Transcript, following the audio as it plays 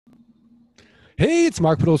Hey, it's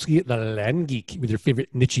Mark Podolsky, the Land Geek, with your favorite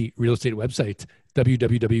niche real estate website,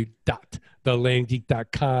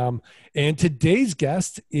 www.thelandgeek.com. And today's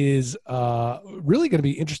guest is really going to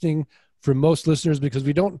be interesting for most listeners because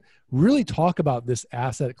we don't really talk about this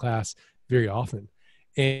asset class very often.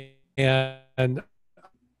 And I'm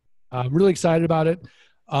really excited about it.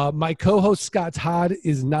 My co-host, Scott Todd,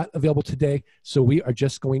 is not available today, so we are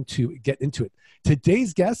just going to get into it.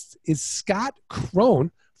 Today's guest is Scott Krone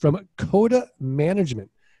from Coda Management.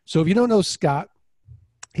 So if you don't know Scott,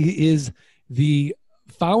 he is the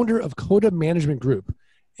founder of Coda Management Group.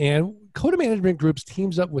 And Coda Management Group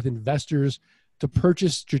teams up with investors to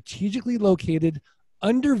purchase strategically located,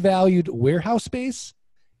 undervalued warehouse space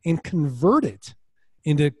and convert it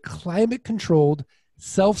into climate-controlled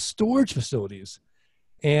self-storage facilities.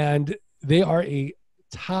 And they are a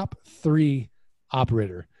top 3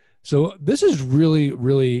 operator. So this is really,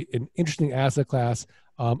 really an interesting asset class.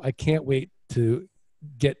 I can't wait to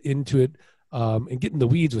get into it and get in the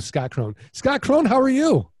weeds with Scott Krone. Scott Krone, how are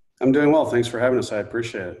you? I'm doing well. Thanks for having us. I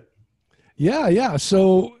appreciate it. Yeah.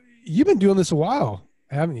 So you've been doing this a while,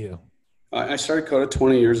 haven't you? I started Coda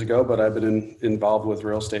 20 years ago, but I've been involved with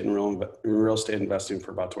real estate and real estate investing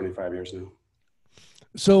for about 25 years now.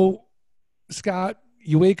 So, Scott,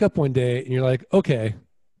 you wake up one day and you're like, okay,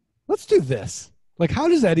 let's do this. Like, how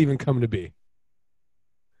does that even come to be?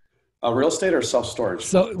 Real estate or self-storage?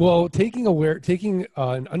 So, well, taking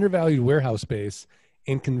an undervalued warehouse space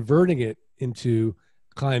and converting it into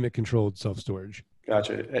climate-controlled self-storage.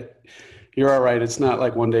 Gotcha. You're all right. It's not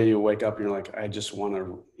like one day you wake up and you're like, I just want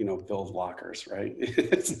to, build lockers, right?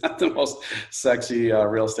 It's not the most sexy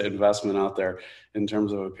real estate investment out there in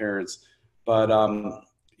terms of appearance, but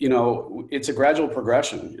it's a gradual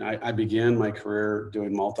progression. I began my career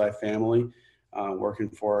doing multifamily, working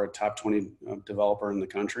for a top 20 developer in the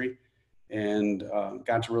country. And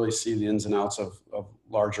got to really see the ins and outs of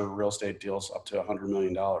larger real estate deals up to $100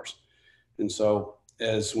 million. And so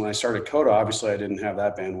when I started Coda, obviously I didn't have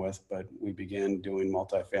that bandwidth, but we began doing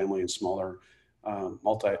multifamily and smaller,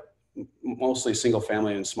 mostly single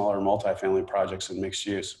family and smaller multifamily projects and mixed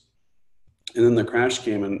use. And then the crash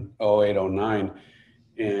came in 08, 09,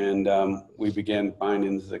 and we began buying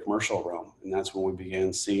into the commercial realm. And that's when we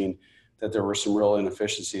began seeing that there were some real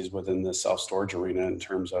inefficiencies within the self-storage arena in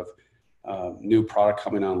terms of new product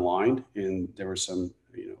coming online, and there were some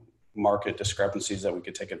market discrepancies that we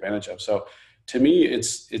could take advantage of. So to me,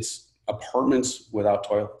 it's apartments without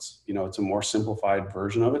toilets. It's a more simplified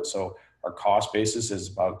version of it. So our cost basis is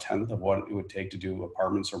about a tenth of what it would take to do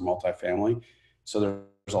apartments or multifamily. So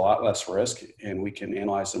there's a lot less risk, and we can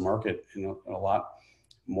analyze the market in a lot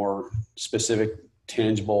more specific,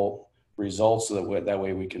 tangible results. So that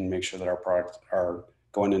way we can make sure that our products are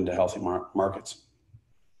going into healthy markets.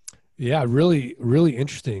 Yeah, really, really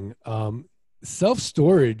interesting.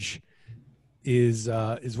 Self-storage is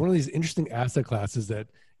one of these interesting asset classes that,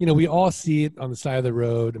 we all see it on the side of the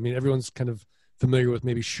road. I mean, everyone's kind of familiar with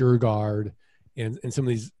maybe SureGuard and some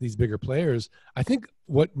of these bigger players. I think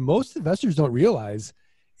what most investors don't realize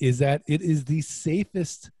is that it is the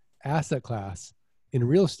safest asset class in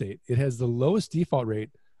real estate. It has the lowest default rate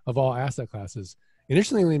of all asset classes. And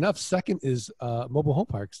interestingly enough, second is mobile home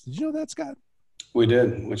parks. Did you know that, Scott? We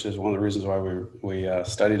did, which is one of the reasons why we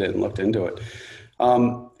studied it and looked into it.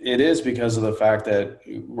 It is because of the fact that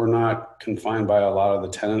we're not confined by a lot of the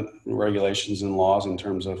tenant regulations and laws in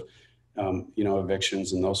terms of,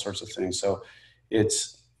 evictions and those sorts of things. So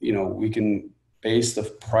it's, we can base the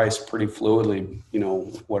price pretty fluidly,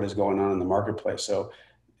 what is going on in the marketplace. So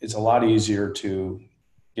it's a lot easier to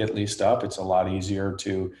get leased up. It's a lot easier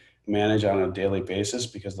to manage on a daily basis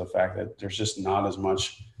because of the fact that there's just not as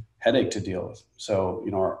much headache to deal with. So,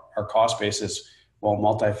 our cost basis, while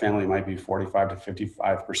multifamily might be 45 to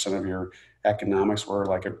 55% of your economics, we're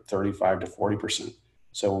like at 35 to 40%.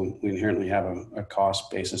 So we inherently have a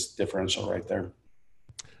cost basis differential right there.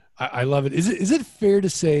 I love it. Is it fair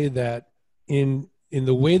to say that in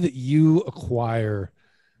the way that you acquire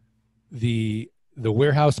the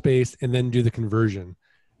warehouse space and then do the conversion,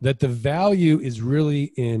 that the value is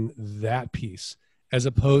really in that piece, as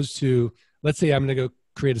opposed to, let's say I'm going to go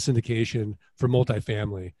create a syndication for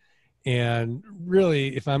multifamily. And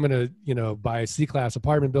really, if I'm going to, buy a C-class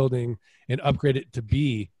apartment building and upgrade it to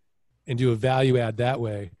B and do a value add that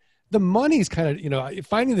way, the money's kind of,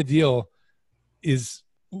 finding the deal is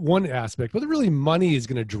one aspect, but really money is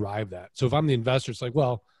going to drive that. So if I'm the investor, it's like,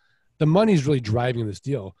 well, the money is really driving this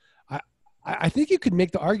deal. I think you could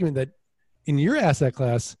make the argument that in your asset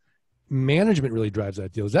class, management really drives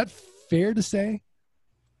that deal. Is that fair to say?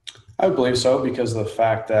 I believe so, because of the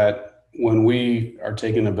fact that when we are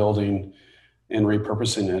taking a building and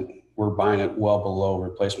repurposing it, we're buying it well below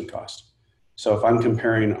replacement cost. So if I'm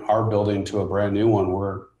comparing our building to a brand new one,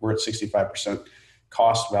 we're at 65%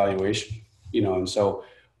 cost valuation, and so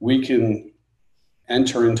we can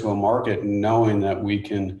enter into a market knowing that we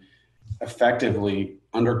can effectively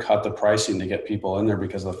undercut the pricing to get people in there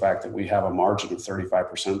because of the fact that we have a margin of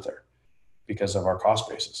 35% there because of our cost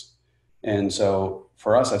basis. And so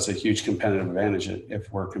for us, that's a huge competitive advantage.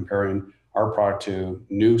 If we're comparing our product to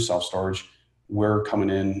new self-storage, we're coming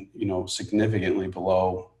in, significantly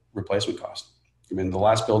below replacement cost. I mean, the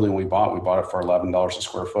last building we bought it for $11 a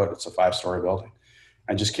square foot. It's a 5-story building.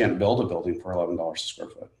 I just can't build a building for $11 a square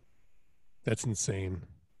foot. That's insane.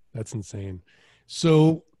 That's insane.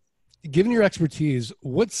 So given your expertise,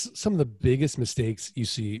 what's some of the biggest mistakes you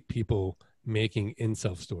see people making in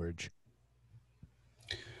self-storage?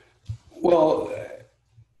 Well,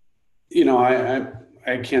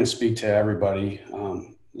 I can't speak to everybody.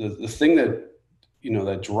 The thing that,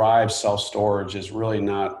 that drives self-storage is really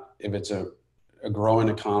not if it's a growing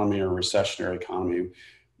economy or a recessionary economy.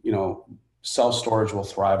 Self-storage will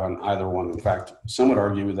thrive on either one. In fact, some would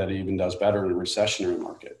argue that it even does better in a recessionary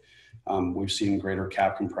market. We've seen greater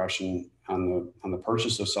cap compression on the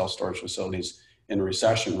purchase of self-storage facilities in a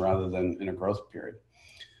recession rather than in a growth period.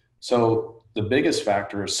 So the biggest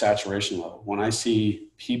factor is saturation level. When I see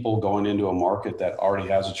people going into a market that already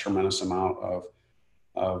has a tremendous amount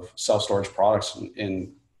of self-storage products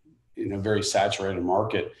in a very saturated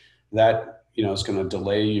market, that is going to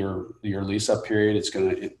delay your lease up period. It's going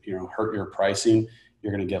to hurt your pricing.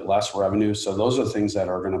 You're going to get less revenue. So those are things that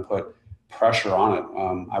are going to put pressure on it.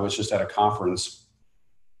 I was just at a conference,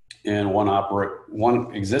 and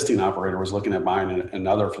one existing operator was looking at buying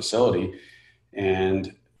another facility,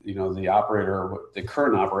 and the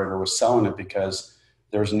current operator was selling it because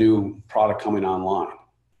there's new product coming online,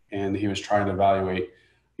 and he was trying to evaluate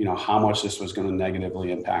how much this was going to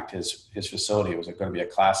negatively impact his facility. Was it going to be a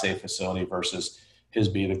Class A facility versus his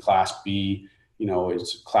being a Class B?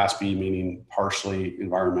 It's Class B meaning partially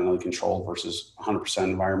environmentally controlled versus 100%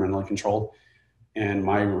 environmentally controlled. And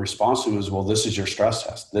my response to him was, well, this is your stress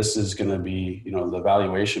test. This is going to be, the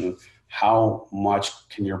evaluation. How much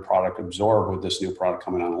can your product absorb with this new product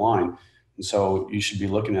coming online? And so you should be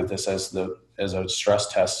looking at this as a stress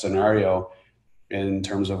test scenario in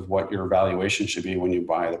terms of what your valuation should be when you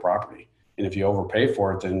buy the property. And if you overpay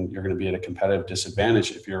for it, then you're going to be at a competitive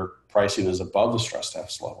disadvantage if your pricing is above the stress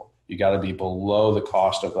test level. You got to be below the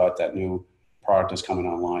cost of that new product is coming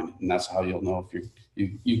online. And that's how you'll know if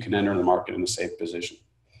you can enter the market in a safe position.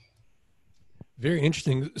 Very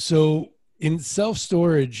interesting. So in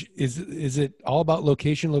self-storage, is it all about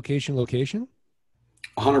location? 100%.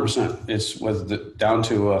 It's down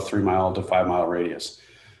to a 3 mile to 5 mile radius.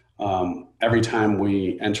 Every time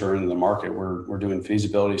we enter into the market, we're doing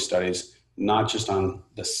feasibility studies, not just on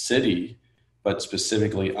the city, but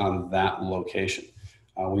specifically on that location.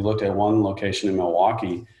 We looked at one location in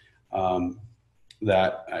Milwaukee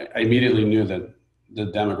that I immediately knew that the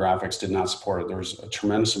demographics did not support it. There was a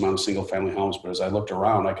tremendous amount of single family homes, but as I looked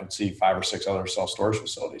around, I could see 5 or 6 other self-storage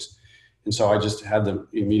facilities. And so I just had the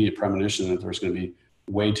immediate premonition that there was going to be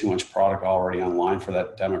way too much product already online for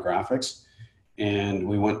that demographics. And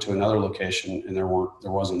we went to another location and there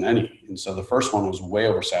wasn't any. And so the first one was way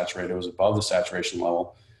oversaturated. It was above the saturation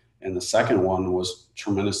level. And the second one was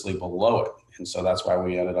tremendously below it. And so that's why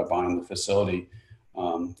we ended up buying the facility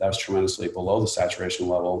that was tremendously below the saturation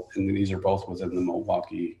level. And these are both within the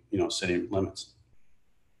Milwaukee, city limits.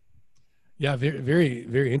 Yeah, very, very,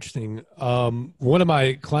 very interesting. One of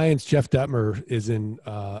my clients, Jeff Detmer, is in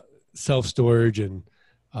self-storage and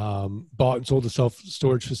bought and sold a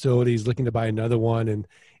self-storage facility. He's looking to buy another one. And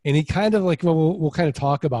he kind of like, we'll kind of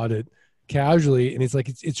talk about it casually. And it's like,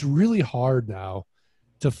 it's really hard now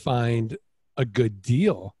to find a good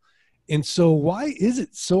deal. And so why is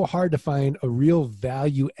it so hard to find a real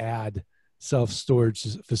value add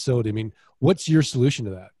self-storage facility? I mean, what's your solution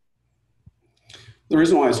to that? The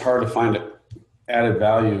reason why it's hard to find added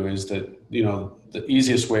value is that, the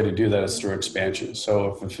easiest way to do that is through expansion.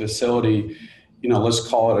 So if a facility, let's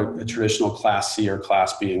call it a traditional Class C or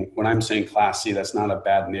Class B. And when I'm saying Class C, that's not a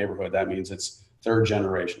bad neighborhood. That means it's third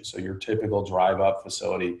generation. So your typical drive-up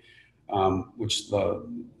facility, which the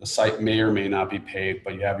site may or may not be paved,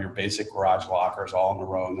 but you have your basic garage lockers all in a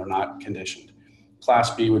row and they're not conditioned.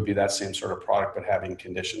 Class B would be that same sort of product, but having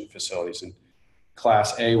conditioned facilities. And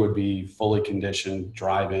Class A would be fully conditioned,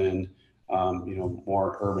 drive-in,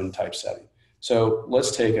 more urban type setting. So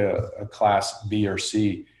let's take a Class B or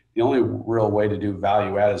C. The only real way to do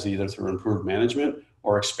value add is either through improved management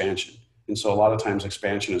or expansion. And so a lot of times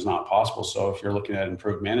expansion is not possible. So if you're looking at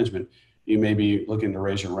improved management, you may be looking to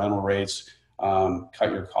raise your rental rates,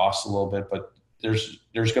 cut your costs a little bit, but there's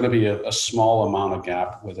going to be a small amount of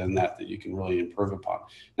gap within that you can really improve upon.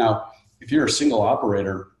 Now, if you're a single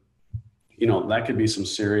operator, that could be some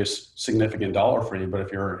serious, significant dollar for you. But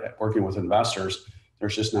if you're working with investors,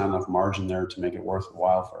 there's just not enough margin there to make it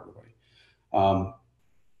worthwhile for everybody.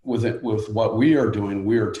 With what we are doing,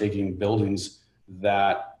 we are taking buildings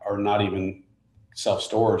that are not even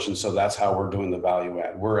self-storage. And so that's how we're doing the value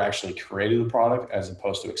add. We're actually creating the product as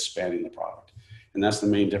opposed to expanding the product. And that's the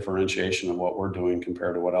main differentiation of what we're doing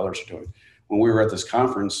compared to what others are doing. When we were at this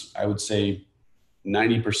conference, I would say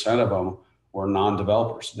 90% of them were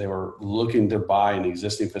non-developers. They were looking to buy an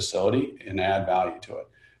existing facility and add value to it.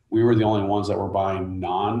 We were the only ones that were buying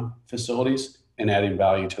non-facilities and adding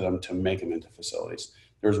value to them to make them into facilities.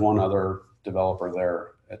 There's one other developer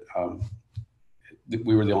there.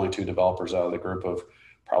 We were the only two developers out of the group of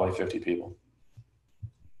probably 50 people.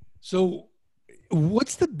 So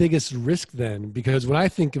what's the biggest risk then? Because when I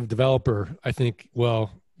think of developer, I think,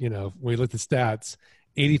 well, when we look at stats,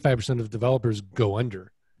 85% of developers go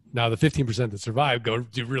under. Now the 15% that survive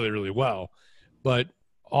do really, really well, but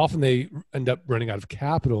often they end up running out of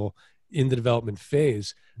capital in the development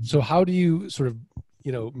phase. So how do you sort of,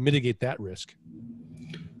 mitigate that risk?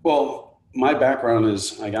 Well, my background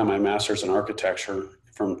is I got my master's in architecture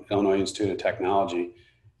from Illinois Institute of Technology.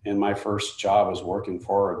 And my first job was working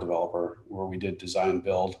for a developer where we did design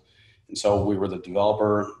build. And so we were the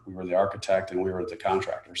developer, we were the architect, and we were the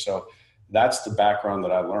contractor. So that's the background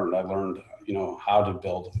that I learned. I learned, how to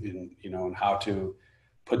build and how to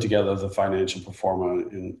put together the financial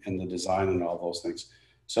performance and the design and all those things.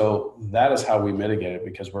 So that is how we mitigate it,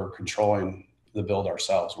 because we're controlling the build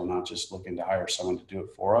ourselves. We're not just looking to hire someone to do it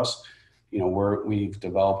for us. We've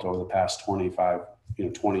developed over the past 20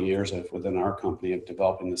 years within our company of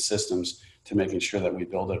developing the systems to making sure that we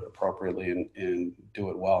build it appropriately and do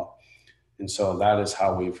it well. And so that is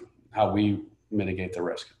how we mitigate the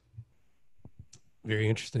risk. Very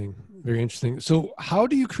interesting. Very interesting. So how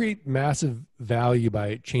do you create massive value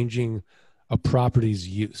by changing a property's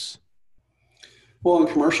use? Well,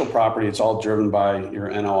 in commercial property, it's all driven by your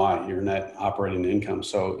NOI, your net operating income.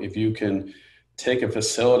 So if you can take a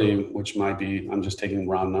facility, which might be, I'm just taking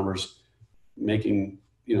round numbers, making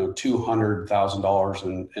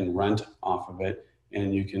 $200,000 in rent off of it,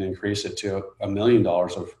 and you can increase it to $1 million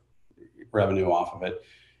of revenue off of it.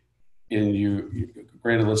 And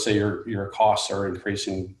granted, let's say your costs are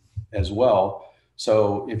increasing as well.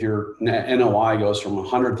 So if your NOI goes from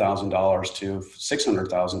 $100,000 to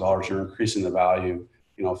 $600,000, you're increasing the value,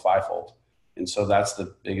 fivefold. And so that's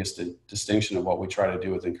the biggest distinction of what we try to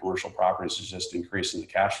do within commercial properties, is just increasing the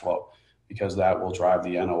cash flow, because that will drive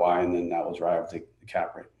the NOI and then that will drive the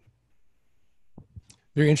cap rate.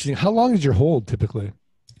 Very interesting. How long is your hold typically?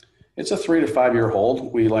 It's a 3 to 5 year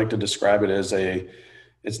hold. We like to describe it as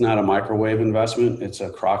it's not a microwave investment. It's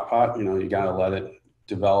a crock pot. You got to let it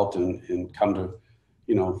develop and come to,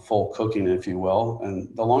 full cooking, if you will.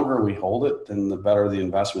 And the longer we hold it, then the better the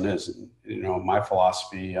investment is. And, my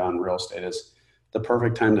philosophy on real estate is the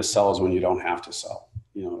perfect time to sell is when you don't have to sell.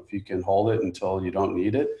 If you can hold it until you don't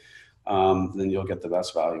need it, then you'll get the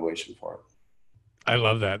best valuation for it. I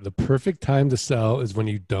love that. The perfect time to sell is when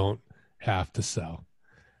you don't have to sell.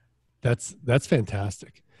 That's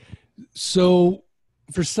fantastic. So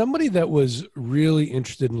for somebody that was really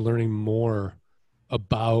interested in learning more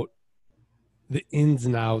about the ins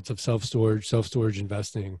and outs of self-storage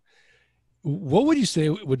investing, what would you say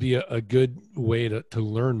would be a good way to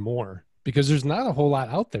learn more? Because there's not a whole lot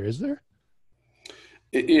out there, is there?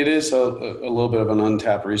 It is a little bit of an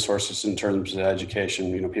untapped resources in terms of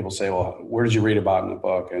education. People say, well, where did you read about in the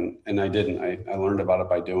book? And I didn't. I learned about it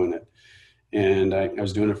by doing it. And I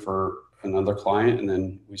was doing it for another client, and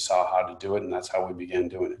then we saw how to do it, and that's how we began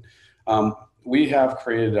doing it. We have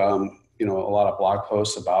created, a lot of blog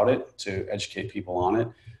posts about it to educate people on it.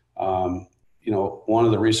 One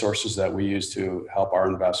of the resources that we use to help our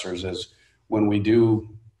investors is when we do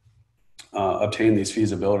obtain these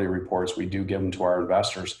feasibility reports, we do give them to our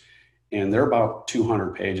investors, and they're about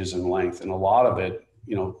 200 pages in length. And a lot of it,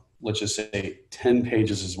 let's just say 10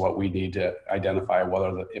 pages is what we need to identify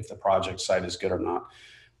if the project site is good or not.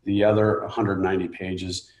 The other 190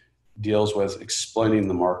 pages deals with explaining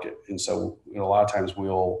the market. And so a lot of times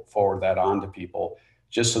we'll forward that on to people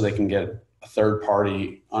just so they can get a third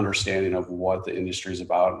party understanding of what the industry is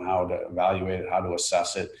about and how to evaluate it, how to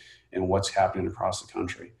assess it, and what's happening across the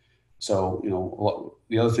country. So,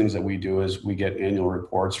 the other things that we do is we get annual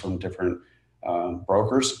reports from different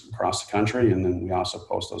brokers across the country, and then we also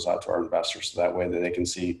post those out to our investors so that way that they can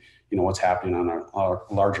see, what's happening on our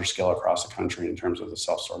larger scale across the country in terms of the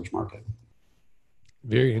self-storage market.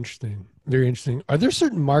 Very interesting. Very interesting. Are there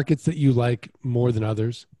certain markets that you like more than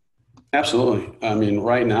others? Absolutely. I mean,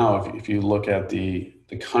 right now, if you look at the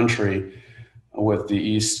country, with the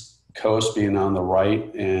East Coast being on the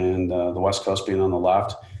right and the West Coast being on the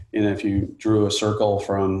left, and if you drew a circle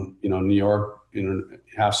from New York,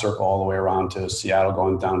 half circle all the way around to Seattle,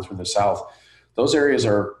 going down through the South, those areas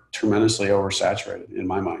are tremendously oversaturated in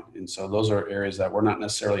my mind. And so those are areas that we're not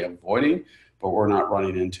necessarily avoiding, but we're not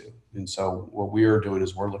running into. And so what we are doing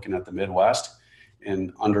is we're looking at the Midwest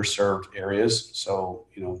and underserved areas. So,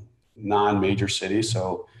 non-major cities.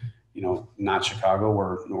 So, not Chicago.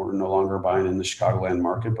 We're no longer buying in the Chicagoland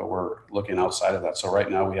market, but we're looking outside of that. So right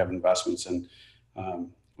now we have investments in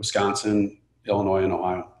Wisconsin, Illinois, and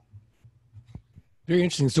Ohio. Very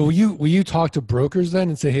interesting. So will you talk to brokers then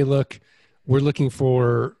and say, hey, look, we're looking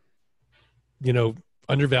for,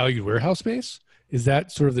 undervalued warehouse space? Is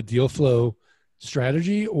that sort of the deal flow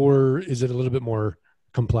strategy, or is it a little bit more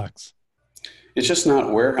complex? It's just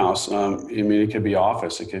not warehouse. I mean, it could be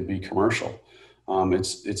office, it could be commercial.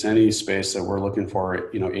 It's any space that we're looking for,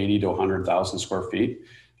 80 to 100,000 square feet.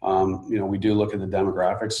 We do look at the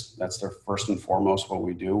demographics. That's the first and foremost what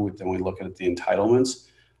we do. Then we look at the entitlements.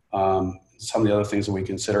 Some of the other things that we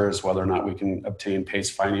consider is whether or not we can obtain PACE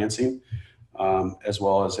financing, as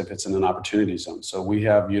well as if it's in an opportunity zone. So we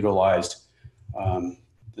have utilized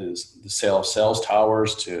the sale of sales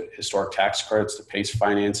towers to historic tax credits to PACE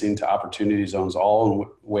financing to opportunity zones, all in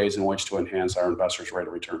ways in which to enhance our investors' rate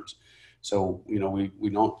of returns. So, we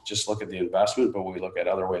don't just look at the investment, but we look at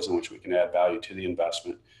other ways in which we can add value to the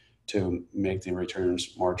investment to make the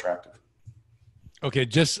returns more attractive. Okay,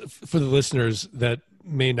 just for the listeners that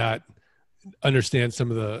may not understand some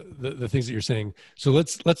of the things that you're saying. So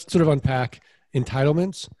let's sort of unpack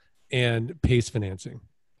entitlements and PACE financing.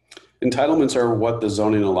 Entitlements are what the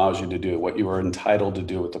zoning allows you to do, what you are entitled to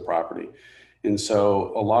do with the property. And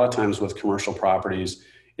so a lot of times with commercial properties,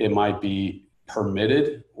 it might be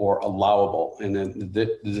permitted or allowable. And then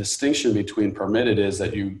the distinction between permitted is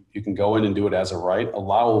that you can go in and do it as a right.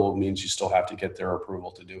 Allowable means you still have to get their approval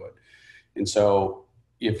to do it. And so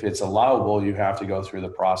if it's allowable, you have to go through the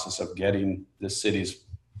process of getting the city's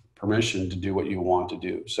permission to do what you want to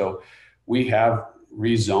do. So we have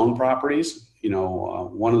rezoned properties.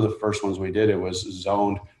 One of the first ones we did, it was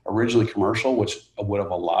zoned originally commercial, which would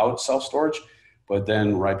have allowed self-storage, but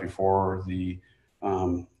then right before the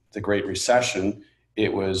Great Recession,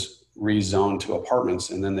 it was rezoned to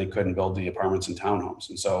apartments, and then they couldn't build the apartments and townhomes.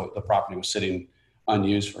 And so the property was sitting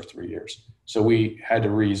unused for 3 years. So we had to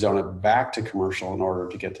rezone it back to commercial in order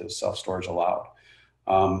to get to self-storage allowed.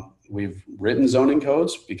 We've written zoning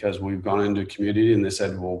codes because we've gone into a community and they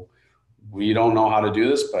said, well, we don't know how to do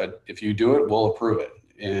this, but if you do it, we'll approve it.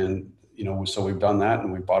 And, so we've done that,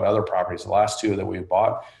 and we bought other properties. The last two that we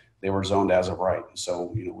bought, they were zoned as of right.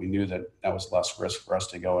 So, we knew that was less risk for us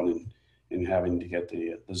to go in and having to get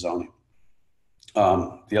the zoning.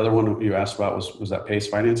 The other one you asked about was that PACE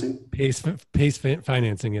financing? PACE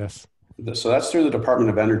financing, yes. So that's through the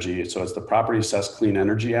Department of Energy. So it's the Property Assessed Clean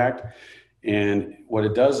Energy Act. And what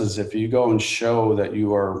it does is if you go and show that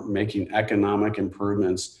you are making economic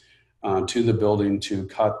improvements to the building to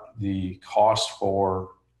cut the cost for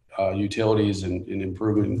utilities and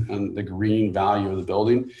improving on the green value of the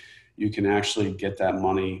building, you can actually get that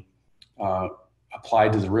money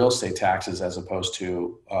applied to the real estate taxes as opposed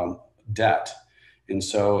to debt. And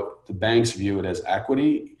so the banks view it as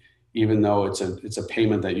equity, even though it's a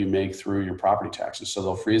payment that you make through your property taxes. So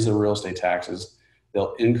they'll freeze the real estate taxes,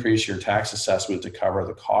 they'll increase your tax assessment to cover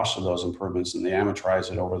the cost of those improvements, and they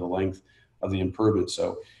amortize it over the length of the improvement.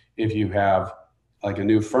 So if you have like a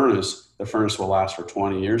new furnace, the furnace will last for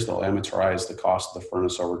 20 years. They'll amortize the cost of the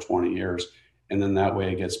furnace over 20 years. And then that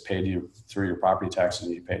way it gets paid you through your property taxes,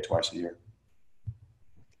 and you pay it twice a year.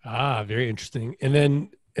 Ah, very interesting. And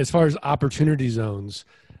then as far as opportunity zones,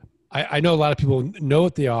 I know a lot of people know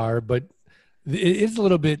what they are, but it is a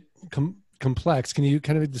little bit complex. Can you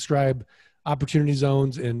kind of describe opportunity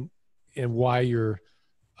zones and why you're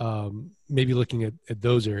maybe looking at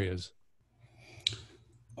those areas?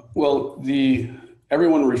 Well,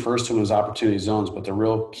 everyone refers to them as opportunity zones, but the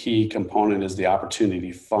real key component is the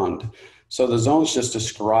opportunity fund. So the zones just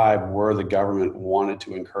describe where the government wanted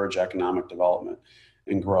to encourage economic development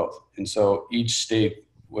and growth. And so each state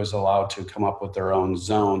was allowed to come up with their own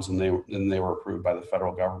zones, and they were approved by the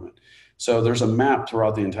federal government. So there's a map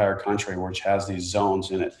throughout the entire country which has these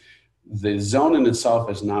zones in it. The zone in itself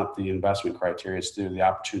is not the investment criteria, it's through the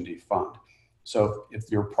opportunity fund. So if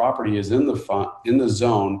your property is in the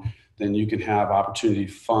zone, then you can have opportunity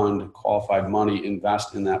fund qualified money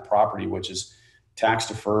invest in that property, which is tax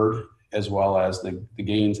deferred, as well as the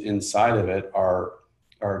gains inside of it are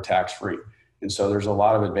are tax-free. And so there's a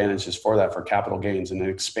lot of advantages for that for capital gains, and it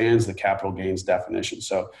expands the capital gains definition.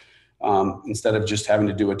 So instead of just having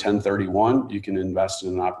to do a 1031, you can invest in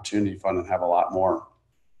an opportunity fund and have a lot more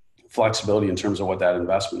flexibility in terms of what that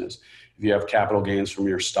investment is. If you have capital gains from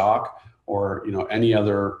your stock or any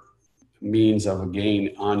other means of a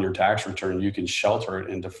gain on your tax return, you can shelter it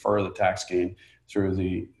and defer the tax gain through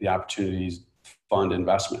the opportunities fund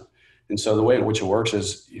investment. And so the way in which it works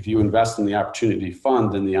is if you invest in the opportunity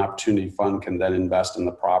fund, then the opportunity fund can then invest in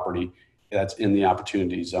the property that's in the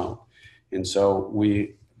opportunity zone. And so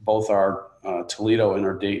both our Toledo and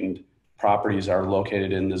our Dayton properties are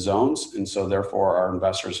located in the zones. And so therefore our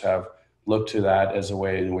investors have looked to that as a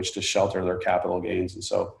way in which to shelter their capital gains. And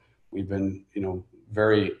so we've been,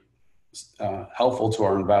 very helpful to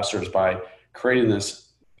our investors by creating this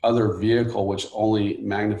other vehicle, which only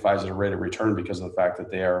magnifies their rate of return because of the fact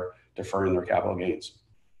that they are deferring their capital gains.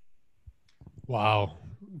 Wow.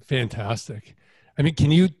 Fantastic. I mean,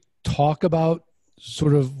 can you talk about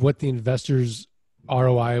sort of what the investors'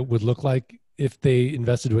 ROI would look like if they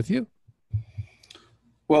invested with you?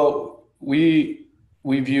 Well, we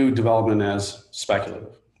view development as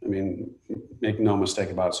speculative. I mean, make no mistake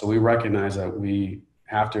about it. So we recognize that we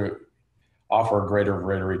have to offer a greater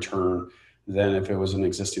rate of return than if it was an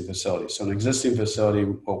existing facility. So an existing facility,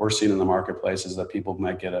 what we're seeing in the marketplace is that people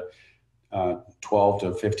might get a 12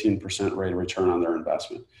 to 15% rate of return on their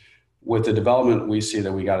investment. With the development, we see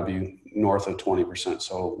that we got to be north of 20%.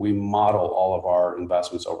 So we model all of our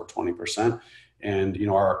investments over 20%. And,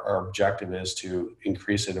 our objective is to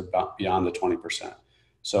increase it about beyond the 20%.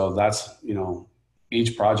 So that's,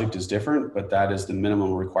 each project is different, but that is the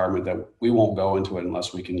minimum requirement that we won't go into it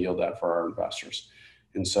unless we can yield that for our investors.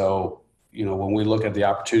 And so, when we look at the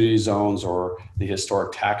opportunity zones or the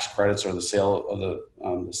historic tax credits or the sale of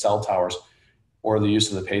the cell towers or the use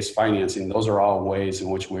of the PACE financing, those are all ways in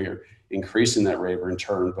which we're increasing that rate of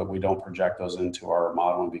return, but we don't project those into our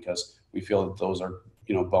modeling because we feel that those are,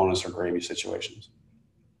 bonus or gravy situations.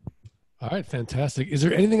 All right. Fantastic. Is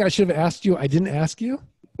there anything I should have asked you I didn't ask you?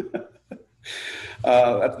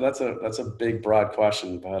 That's a big, broad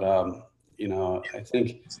question, but I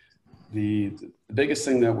think the biggest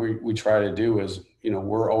thing that we try to do is,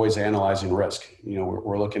 we're always analyzing risk.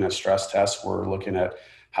 We're looking at stress tests. We're looking at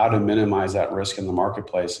how to minimize that risk in the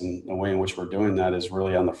marketplace, and the way in which we're doing that is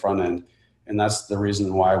really on the front end. And that's the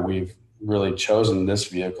reason why we've really chosen this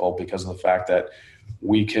vehicle, because of the fact that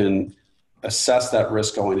we can assess that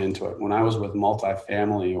risk going into it. When I was with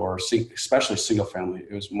multifamily or especially single family,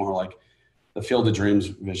 it was more like the field of dreams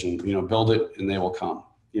vision, build it and they will come,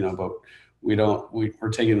 but we're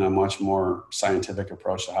taking a much more scientific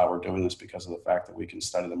approach to how we're doing this because of the fact that we can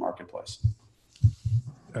study the marketplace.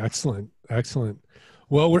 Excellent. Excellent.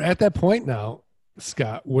 Well, we're at that point now,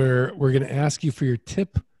 Scott, where we're going to ask you for your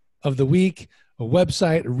tip of the week, a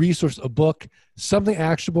website, a resource, a book, something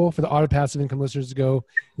actionable for the auto passive income listeners to go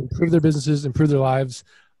improve their businesses, improve their lives.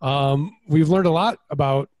 We've learned a lot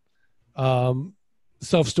about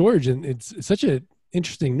self-storage, and it's such an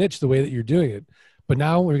interesting niche, the way that you're doing it. But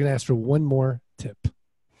now we're going to ask for one more tip.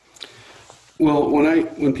 Well,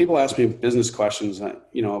 when people ask me business questions,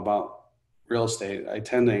 about real estate, I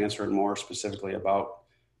tend to answer it more specifically about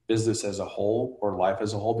business as a whole or life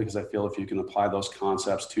as a whole, because I feel if you can apply those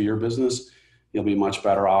concepts to your business, you'll be much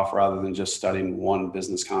better off rather than just studying one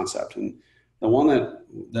business concept. And the one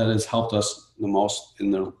that has helped us the most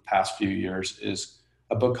in the past few years is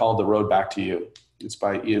a book called The Road Back to You. It's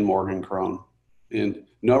by Ian Morgan Krone. And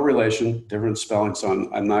no relation, different spelling, so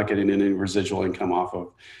I'm not getting any residual income off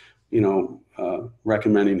of,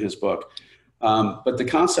 recommending his book. But the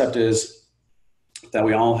concept is that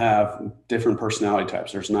we all have different personality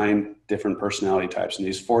types. There's 9 different personality types, and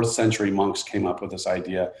these 4th century monks came up with this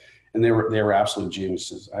idea, and they were absolute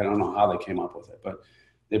geniuses. I don't know how they came up with it, but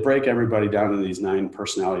they break everybody down into these 9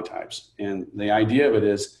 personality types. And the idea of it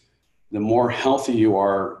is the more healthy you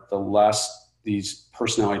are, the less these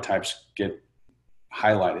personality types get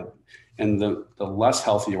highlighted. And the less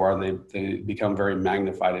healthy you are, they become very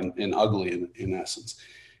magnified and ugly in essence.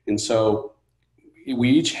 And so we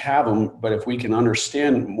each have them, but if we can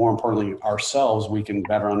understand, more importantly, ourselves, we can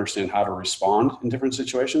better understand how to respond in different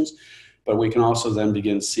situations. But we can also then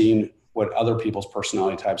begin seeing what other people's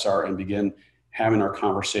personality types are and begin having our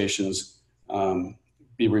conversations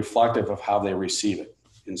be reflective of how they receive it.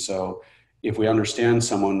 And so if we understand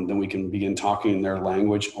someone, then we can begin talking their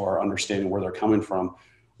language or understanding where they're coming from.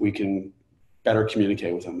 We can better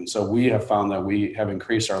communicate with them. And so we have found that we have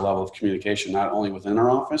increased our level of communication, not only within our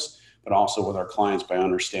office, but also with our clients by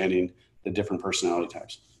understanding the different personality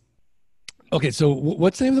types. Okay. So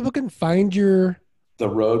what's the name of the book? And Find Your... The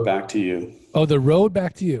road back to you. Oh, the road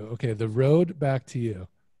back to you. Okay, the road back to you.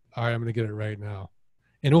 All right, I'm going to get it right now.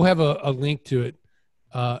 And we'll have a link to it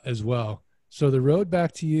as well. So the road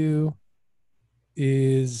back to you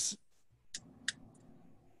is,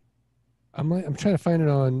 I'm trying to find it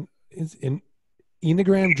on, it's an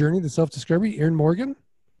Enneagram Journey, the Self-Discovery, Aaron Morgan.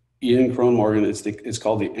 Ian Krone Morgan. It's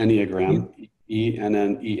called the Enneagram,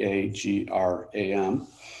 Enneagram.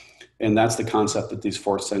 And that's the concept that these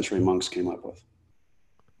 4th century monks came up with.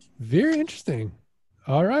 Very interesting.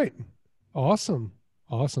 All right. Awesome.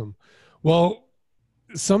 Well,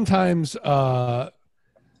 sometimes our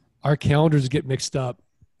calendars get mixed up,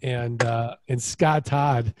 and Scott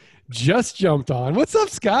Todd just jumped on. What's up,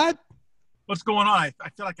 Scott? What's going on? I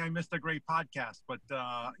feel like I missed a great podcast, but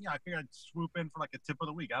I figured I'd swoop in for like a tip of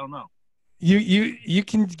the week. I don't know. You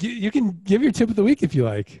can give your tip of the week if you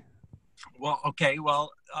like. Well, okay.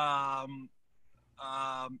 Well,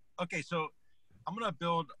 okay. So I'm gonna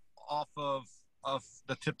build off of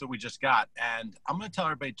the tip that we just got, and I'm gonna tell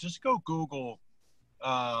everybody, just go Google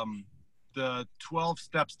the 12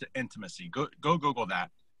 steps to intimacy. Go Google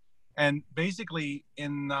that. And basically,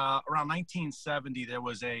 in around 1970, there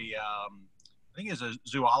was I think he was a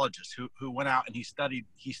zoologist who went out and he studied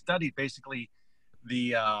basically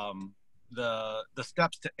the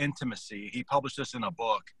steps to intimacy. He published this in a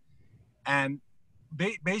book, and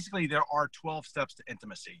basically there are 12 steps to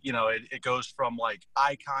intimacy. You know, it goes from like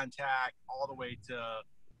eye contact all the way to,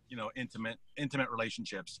 you know, intimate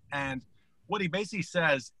relationships. And what he basically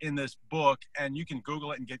says in this book, and you can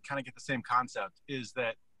Google it and get the same concept, is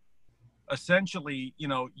that essentially, you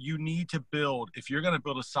know, you need to build, if you're going to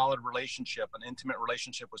build a solid relationship, an intimate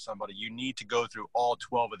relationship with somebody, you need to go through all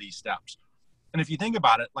 12 of these steps. And if you think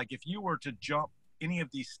about it, like if you were to jump any of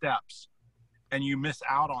these steps and you miss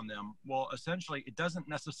out on them, well, essentially it doesn't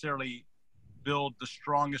necessarily build the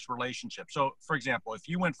strongest relationship. So for example, if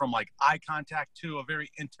you went from like eye contact to a very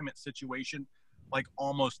intimate situation, like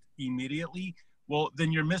almost immediately, well,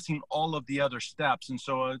 then you're missing all of the other steps. And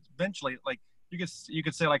so eventually, like, you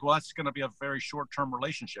could say like, well, that's going to be a very short-term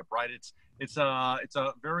relationship, right? It's a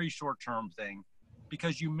very short-term thing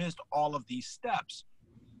because you missed all of these steps.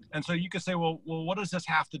 And so you could say, well, what does this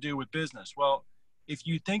have to do with business? Well, if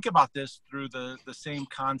you think about this through the same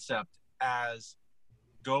concept as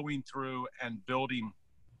going through and building,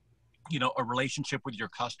 you know, a relationship with your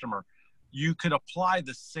customer, you could apply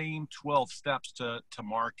the same 12 steps to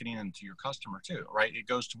marketing and to your customer too, right? It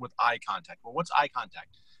goes with eye contact. Well, what's eye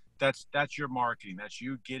contact? That's your marketing. That's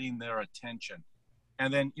you getting their attention.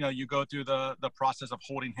 And then, you know, you go through the process of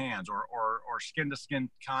holding hands or skin to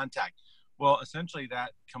skin contact. Well, essentially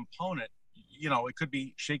that component, you know, it could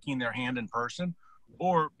be shaking their hand in person,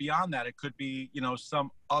 or beyond that, it could be, you know,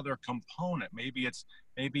 some other component. Maybe it's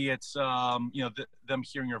you know, them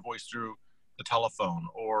hearing your voice through the telephone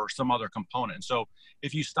or some other component. And so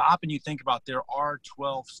if you stop and you think about, there are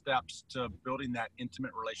 12 steps to building that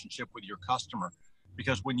intimate relationship with your customer.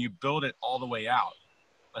 Because when you build it all the way out,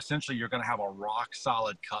 essentially you're going to have a rock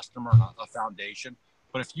solid customer, a foundation.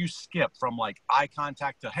 But if you skip from like eye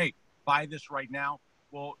contact to, hey, buy this right now,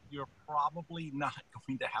 well, you're probably not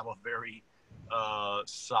going to have a very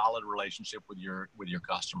solid relationship with your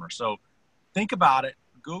customer. So think about it,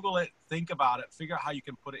 Google it, think about it, figure out how you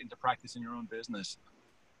can put it into practice in your own business.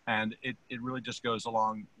 And it really just goes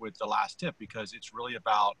along with the last tip, because it's really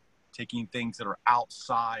about taking things that are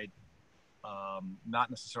outside, not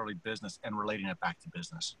necessarily business, and relating it back to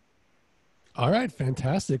business. All right,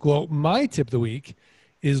 fantastic. Well, my tip of the week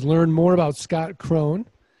is learn more about Scott Krone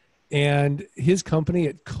and his company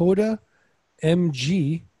at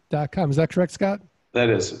CodaMG.com. Is that correct, Scott? That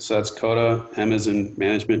is. So that's Coda, M as in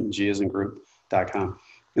management, and G as in group.com.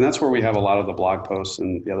 And that's where we have a lot of the blog posts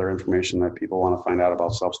and the other information that people want to find out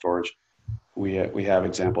about self-storage. We have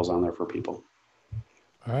examples on there for people.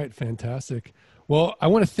 All right, fantastic. Well, I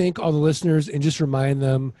want to thank all the listeners and just remind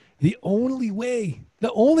them the only way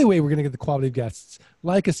we're going to get the quality of guests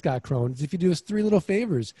like a Scott Krone is if you do us 3 little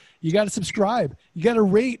favors. You got to subscribe, you got to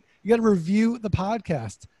rate, you got to review the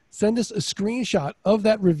podcast. Send us a screenshot of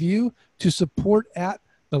that review to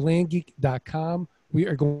support@thelandgeek.com. We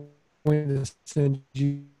are going to send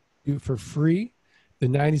you for free the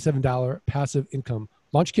 $97 passive income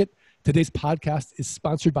launch kit. Today's podcast is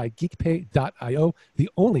sponsored by geekpay.io, the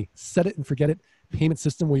only set it and forget it payment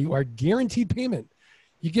system where you are guaranteed payment.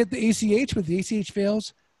 You get the ACH, but the ACH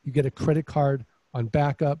fails, you get a credit card on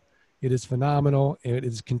backup. It is phenomenal, and it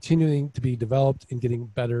is continuing to be developed and getting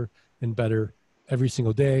better and better every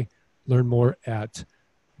single day. Learn more at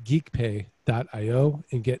geekpay.io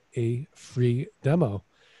and get a free demo.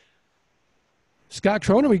 Scott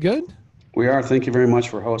Krone, are we good? We are. Thank you very much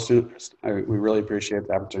for hosting. We really appreciate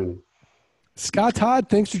the opportunity. Scott Todd,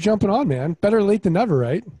 thanks for jumping on, man. Better late than never,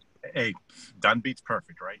 right? Hey, done beats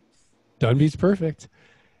perfect, right? Done beats perfect.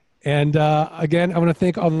 And again, I want to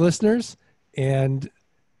thank all the listeners, and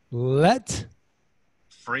let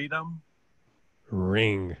freedom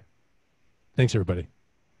ring. Thanks, everybody.